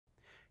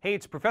Hey,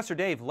 it's Professor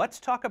Dave. Let's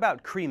talk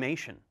about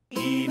cremation.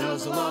 He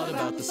knows a lot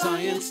about the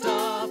science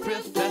stuff.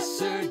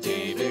 Professor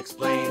Dave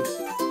explains.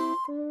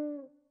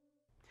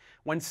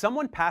 When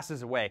someone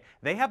passes away,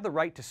 they have the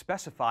right to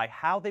specify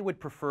how they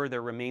would prefer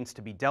their remains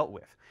to be dealt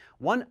with.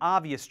 One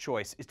obvious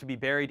choice is to be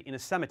buried in a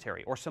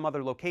cemetery or some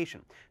other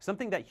location,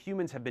 something that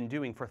humans have been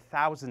doing for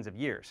thousands of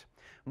years.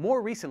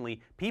 More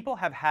recently, people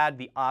have had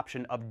the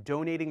option of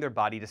donating their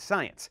body to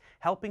science,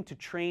 helping to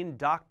train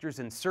doctors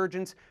and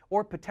surgeons,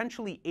 or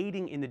potentially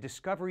aiding in the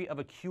discovery of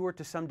a cure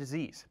to some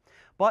disease.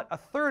 But a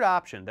third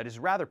option that is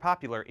rather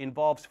popular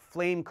involves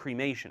flame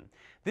cremation.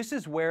 This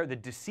is where the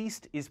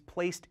deceased is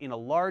placed in a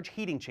large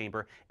heating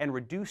chamber and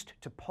reduced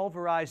to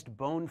pulverized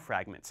bone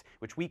fragments,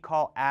 which we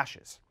call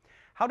ashes.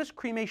 How does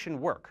cremation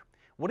work?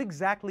 What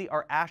exactly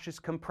are ashes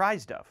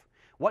comprised of?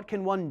 What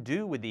can one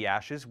do with the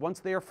ashes once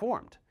they are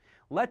formed?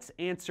 Let's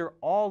answer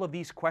all of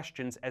these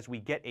questions as we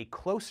get a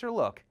closer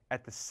look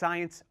at the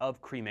science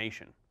of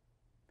cremation.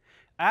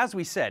 As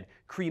we said,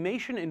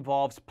 cremation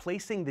involves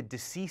placing the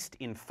deceased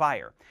in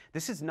fire.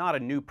 This is not a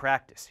new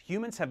practice.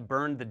 Humans have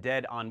burned the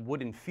dead on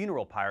wooden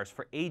funeral pyres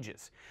for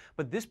ages.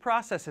 But this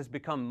process has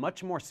become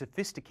much more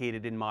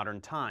sophisticated in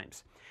modern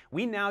times.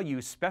 We now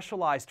use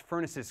specialized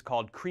furnaces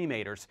called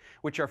cremators,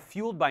 which are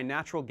fueled by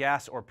natural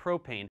gas or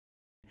propane,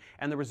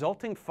 and the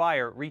resulting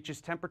fire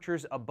reaches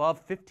temperatures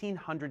above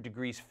 1500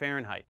 degrees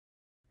Fahrenheit.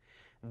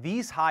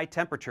 These high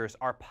temperatures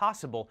are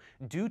possible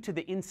due to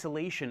the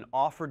insulation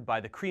offered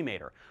by the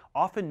cremator,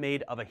 often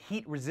made of a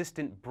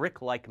heat-resistant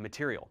brick-like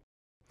material.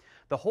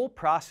 The whole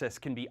process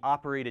can be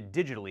operated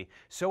digitally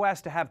so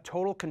as to have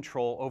total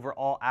control over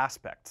all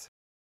aspects.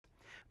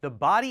 The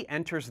body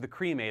enters the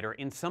cremator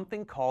in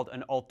something called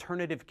an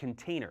alternative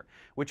container,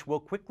 which will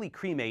quickly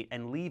cremate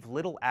and leave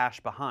little ash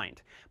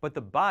behind, but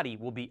the body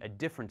will be a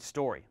different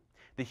story.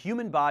 The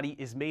human body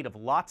is made of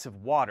lots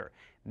of water,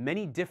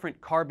 many different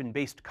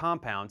carbon-based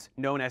compounds,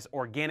 known as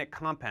organic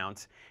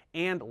compounds,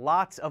 and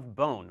lots of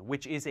bone,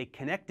 which is a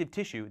connective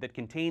tissue that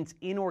contains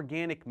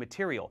inorganic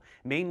material,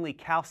 mainly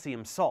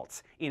calcium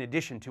salts, in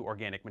addition to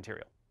organic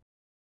material.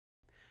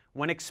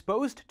 When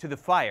exposed to the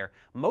fire,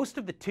 most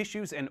of the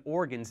tissues and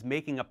organs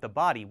making up the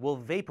body will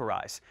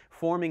vaporize,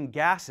 forming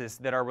gases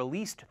that are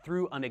released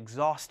through an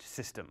exhaust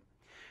system.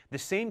 The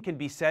same can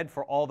be said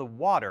for all the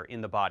water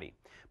in the body.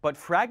 But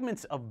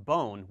fragments of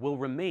bone will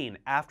remain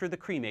after the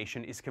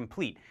cremation is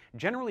complete,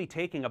 generally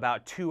taking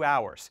about 2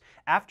 hours,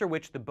 after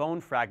which the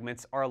bone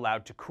fragments are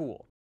allowed to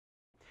cool.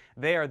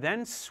 They are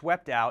then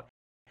swept out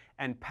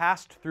and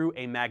passed through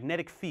a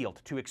magnetic field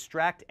to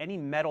extract any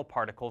metal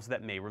particles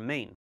that may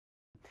remain.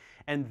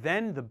 And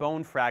then the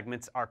bone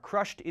fragments are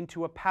crushed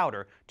into a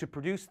powder to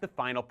produce the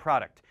final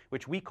product,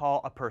 which we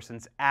call a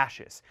person's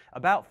ashes,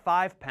 about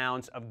 5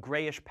 pounds of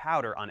grayish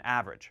powder on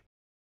average.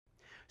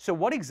 So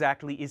what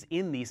exactly is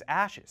in these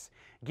ashes?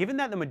 Given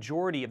that the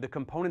majority of the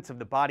components of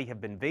the body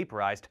have been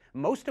vaporized,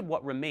 most of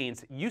what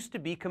remains used to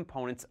be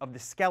components of the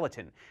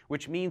skeleton,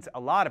 which means a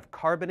lot of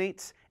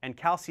carbonates and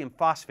calcium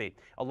phosphate,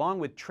 along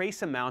with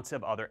trace amounts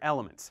of other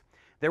elements.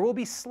 There will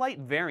be slight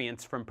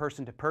variance from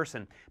person to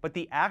person, but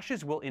the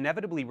ashes will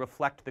inevitably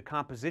reflect the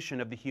composition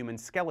of the human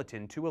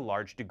skeleton to a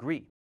large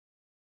degree.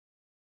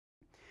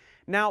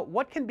 Now,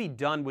 what can be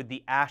done with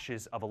the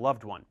ashes of a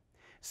loved one?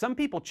 Some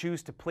people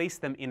choose to place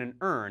them in an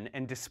urn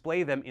and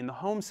display them in the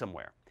home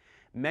somewhere.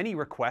 Many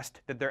request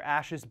that their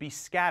ashes be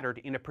scattered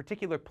in a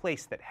particular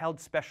place that held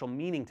special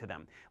meaning to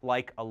them,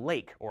 like a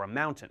lake or a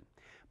mountain.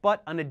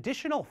 But an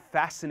additional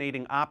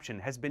fascinating option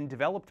has been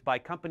developed by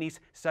companies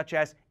such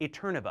as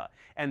Eterniva,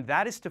 and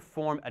that is to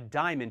form a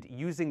diamond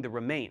using the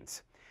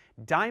remains.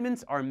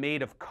 Diamonds are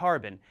made of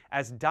carbon,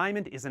 as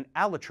diamond is an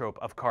allotrope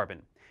of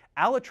carbon.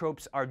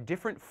 Allotropes are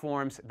different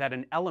forms that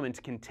an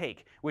element can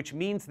take, which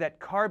means that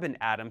carbon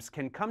atoms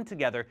can come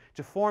together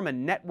to form a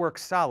network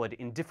solid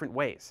in different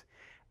ways.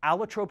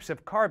 Allotropes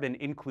of carbon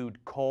include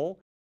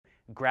coal,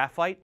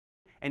 graphite,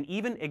 and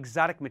even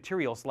exotic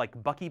materials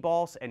like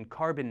buckyballs and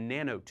carbon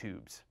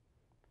nanotubes.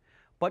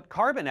 But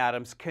carbon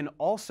atoms can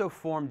also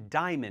form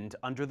diamond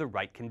under the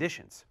right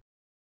conditions.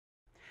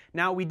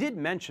 Now, we did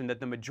mention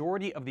that the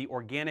majority of the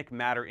organic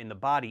matter in the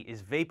body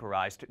is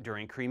vaporized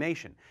during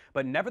cremation,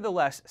 but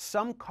nevertheless,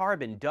 some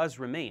carbon does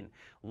remain,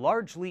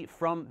 largely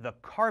from the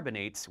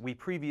carbonates we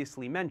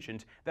previously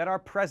mentioned that are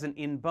present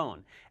in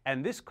bone,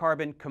 and this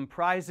carbon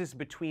comprises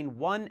between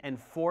 1 and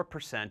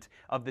 4%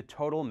 of the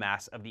total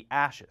mass of the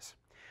ashes.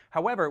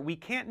 However, we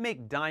can't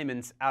make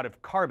diamonds out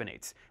of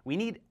carbonates. We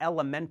need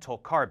elemental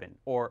carbon,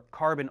 or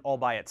carbon all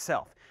by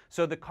itself.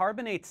 So the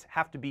carbonates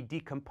have to be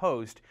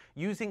decomposed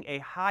using a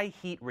high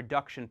heat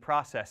reduction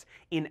process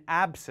in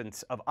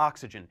absence of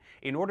oxygen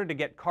in order to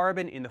get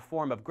carbon in the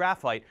form of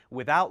graphite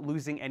without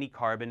losing any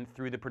carbon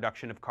through the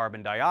production of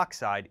carbon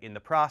dioxide in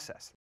the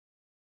process.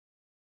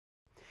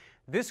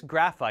 This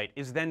graphite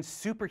is then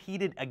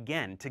superheated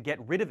again to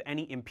get rid of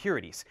any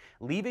impurities,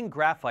 leaving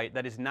graphite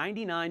that is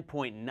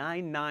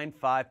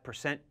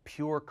 99.995%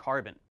 pure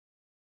carbon.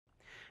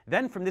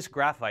 Then from this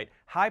graphite,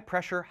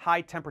 high-pressure,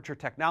 high-temperature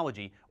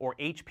technology, or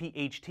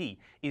HPHT,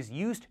 is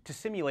used to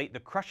simulate the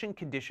crushing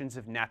conditions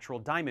of natural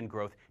diamond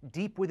growth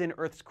deep within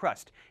Earth's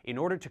crust in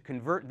order to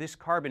convert this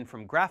carbon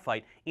from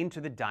graphite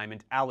into the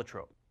diamond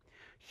allotrope.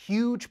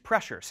 Huge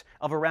pressures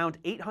of around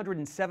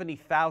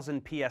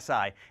 870,000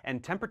 psi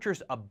and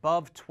temperatures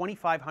above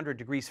 2,500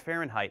 degrees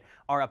Fahrenheit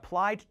are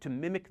applied to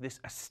mimic this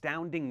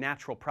astounding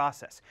natural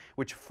process,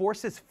 which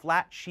forces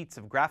flat sheets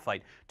of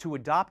graphite to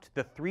adopt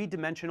the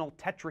three-dimensional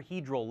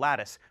tetrahedral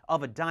lattice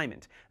of a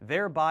diamond,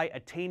 thereby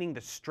attaining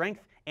the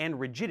strength and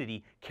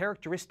rigidity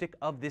characteristic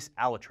of this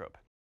allotrope.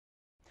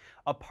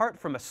 Apart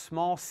from a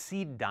small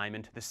seed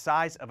diamond the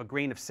size of a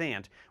grain of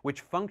sand,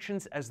 which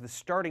functions as the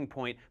starting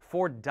point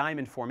for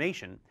diamond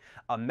formation,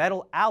 a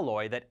metal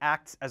alloy that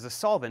acts as a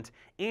solvent,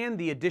 and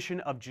the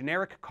addition of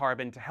generic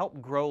carbon to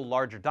help grow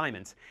larger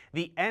diamonds,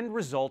 the end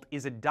result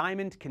is a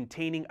diamond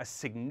containing a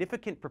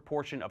significant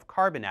proportion of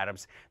carbon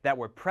atoms that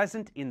were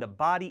present in the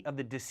body of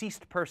the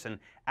deceased person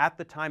at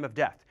the time of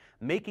death,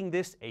 making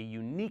this a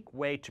unique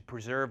way to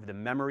preserve the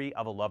memory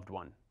of a loved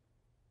one.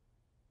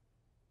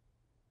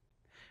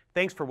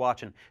 Thanks for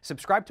watching.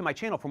 Subscribe to my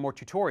channel for more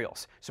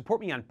tutorials.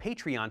 Support me on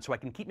Patreon so I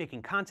can keep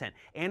making content.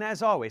 And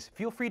as always,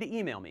 feel free to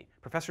email me,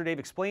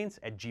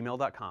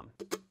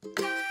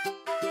 ProfessorDaveExplains@gmail.com.